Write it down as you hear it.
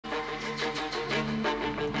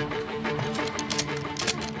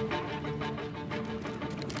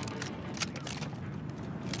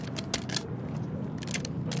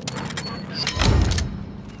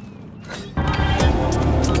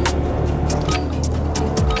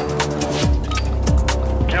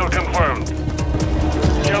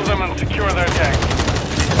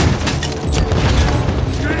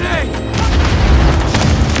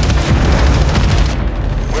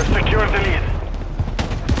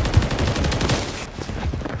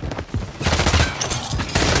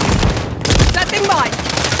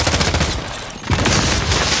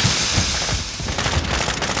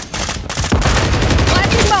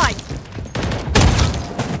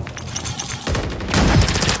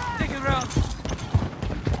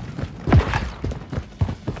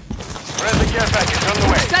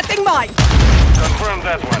mine! Confirm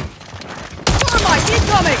that one. Thermite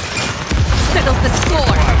incoming! Settle the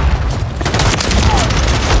score!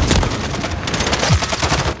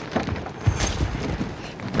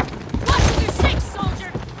 Watch your six,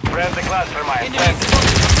 soldier! Grab the cluster mine. Enemy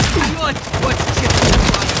what? What shit?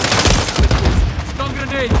 Stun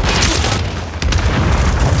grenade!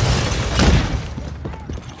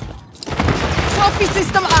 Trophy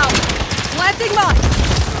system out! Planting mine!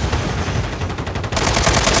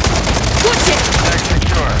 Push it! Tech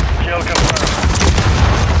secure. Kill confirmed.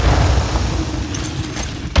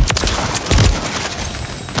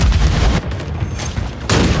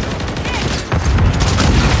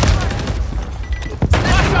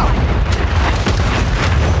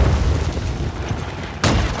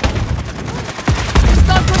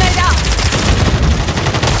 Stun grenade out!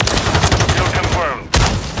 Kill confirmed.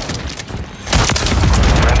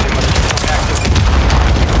 Friendly machine active.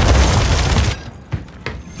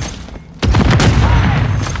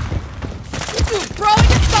 Throwing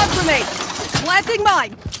a stun grenade! Planting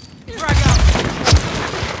mine! Frag out!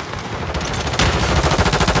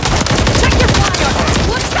 Check your fire!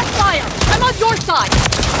 Watch that fire! I'm on your side!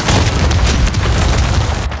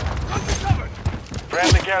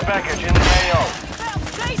 Friendly care package in the AO.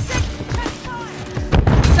 Basic!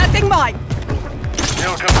 Setting mine!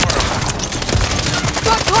 Kill confirmed.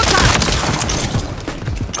 Got contact!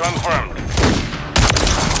 Confirmed.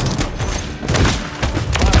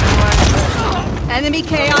 Enemy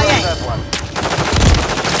KIA! That one.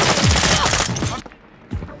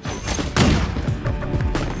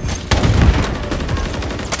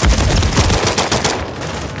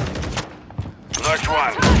 Knocked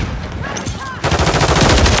one.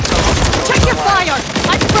 Check your fire!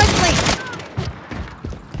 I'm friendly!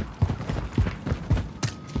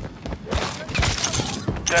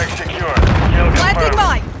 Tech secure. Kill Planting confirmed.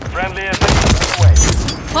 mine! Friendly assistance away.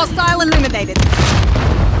 Hostile eliminated.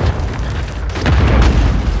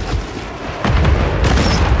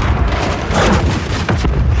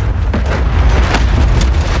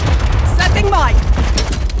 Setting mine!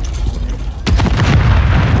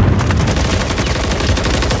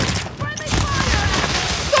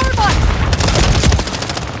 Thermite!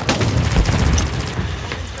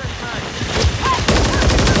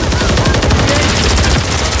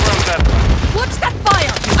 Confirm that one. Watch that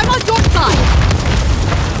fire! I'm on your side!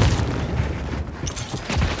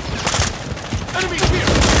 Enemy here!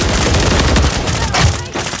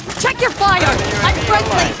 Check your fire! I'm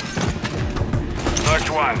friendly! Knocked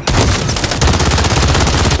one.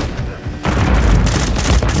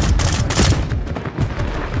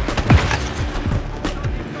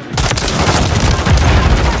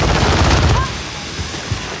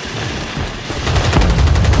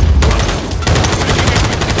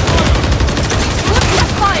 Watch that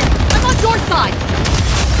fire! I'm on your side!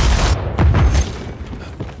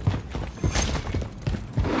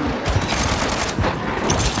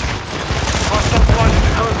 Hostile plunge to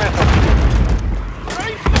cruise missile.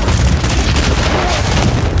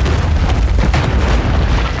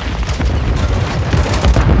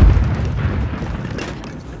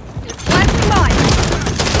 Planting mine!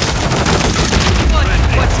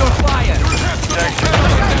 What's your fire? Tech secure.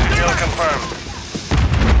 Kill confirmed.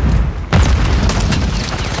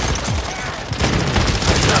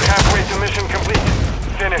 You're halfway to mission complete.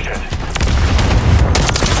 Finish it.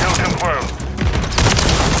 Kill confirmed.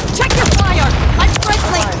 Check your fire! I'm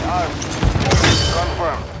friendly!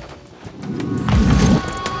 Confirmed.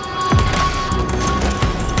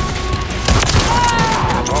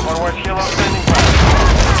 Overwatch Hilo standing by.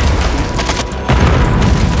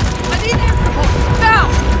 I need air support! Now!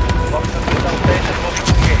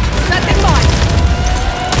 Setting mine!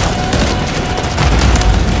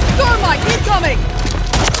 Thermite incoming!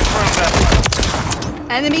 Confirm that one.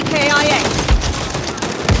 Enemy KIA!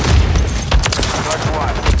 Knocked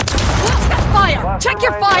one. Watch that fire! Check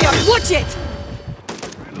your fire! Watch it!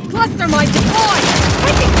 Cluster mine deployed!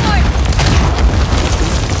 Taking fire!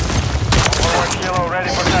 Overwatch Hilo ready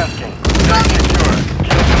for tasking. Tech secure.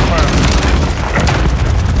 Kill confirmed.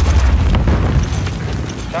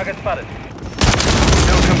 Target spotted.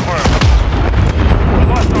 Kill confirmed.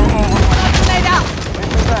 Cluster overwatch. Grenade out!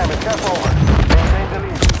 Mission time is half over. Maintain the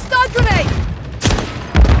lead. Stun grenade!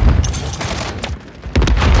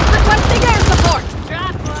 Requesting air support!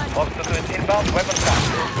 Drop one! Obstacle inbound. Weapon down.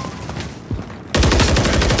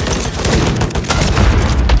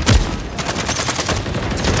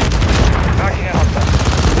 Knocking out.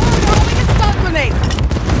 Throwing a stun grenade!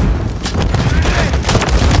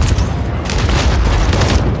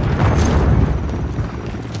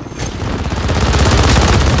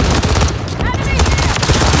 Enemy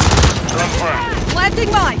here! Confirmed.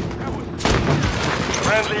 Planting mine!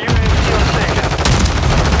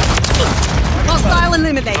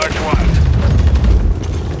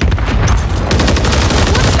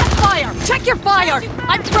 fire!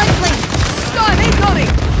 I'm friendly! Stun incoming!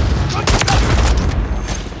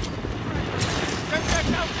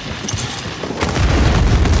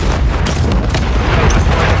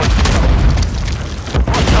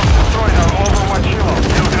 Destroyed our Overwatch helo.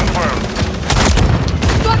 Kill confirmed.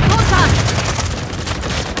 Got contact!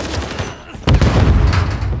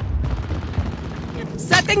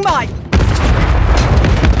 Setting mine!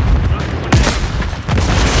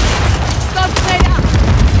 Stun grenade out!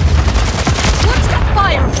 Watch that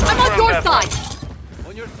fire! I'm on your side!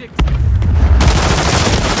 On your 6.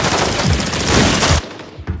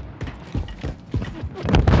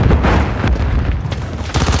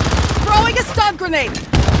 Throwing a stun grenade!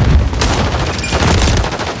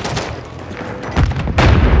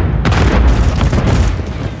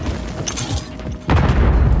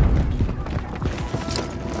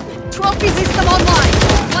 Trophy system online!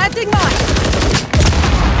 Planting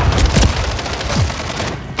mine!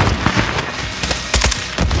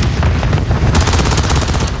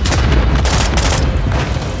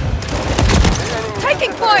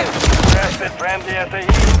 Taking fire! Arrested. Friendly SAE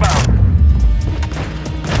inbound.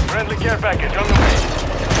 Friendly care package on the way.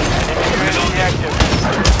 Enemy UAV active.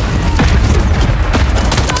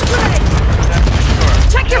 Stun grenade! Step secure.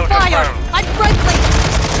 Check your Kill fire! confirmed. I'm friendly!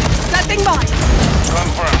 Setting mine!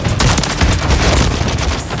 Confirmed.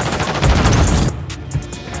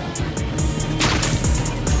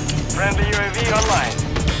 Friendly UAV online.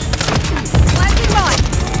 Planting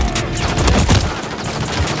mine!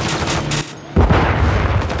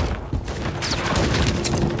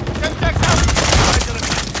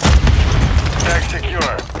 Tag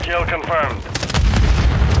secure. Kill confirmed.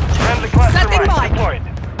 Friendly cluster Setting mine mine. deployed.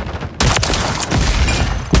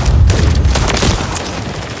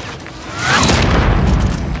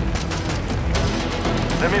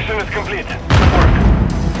 The mission is complete. Good work.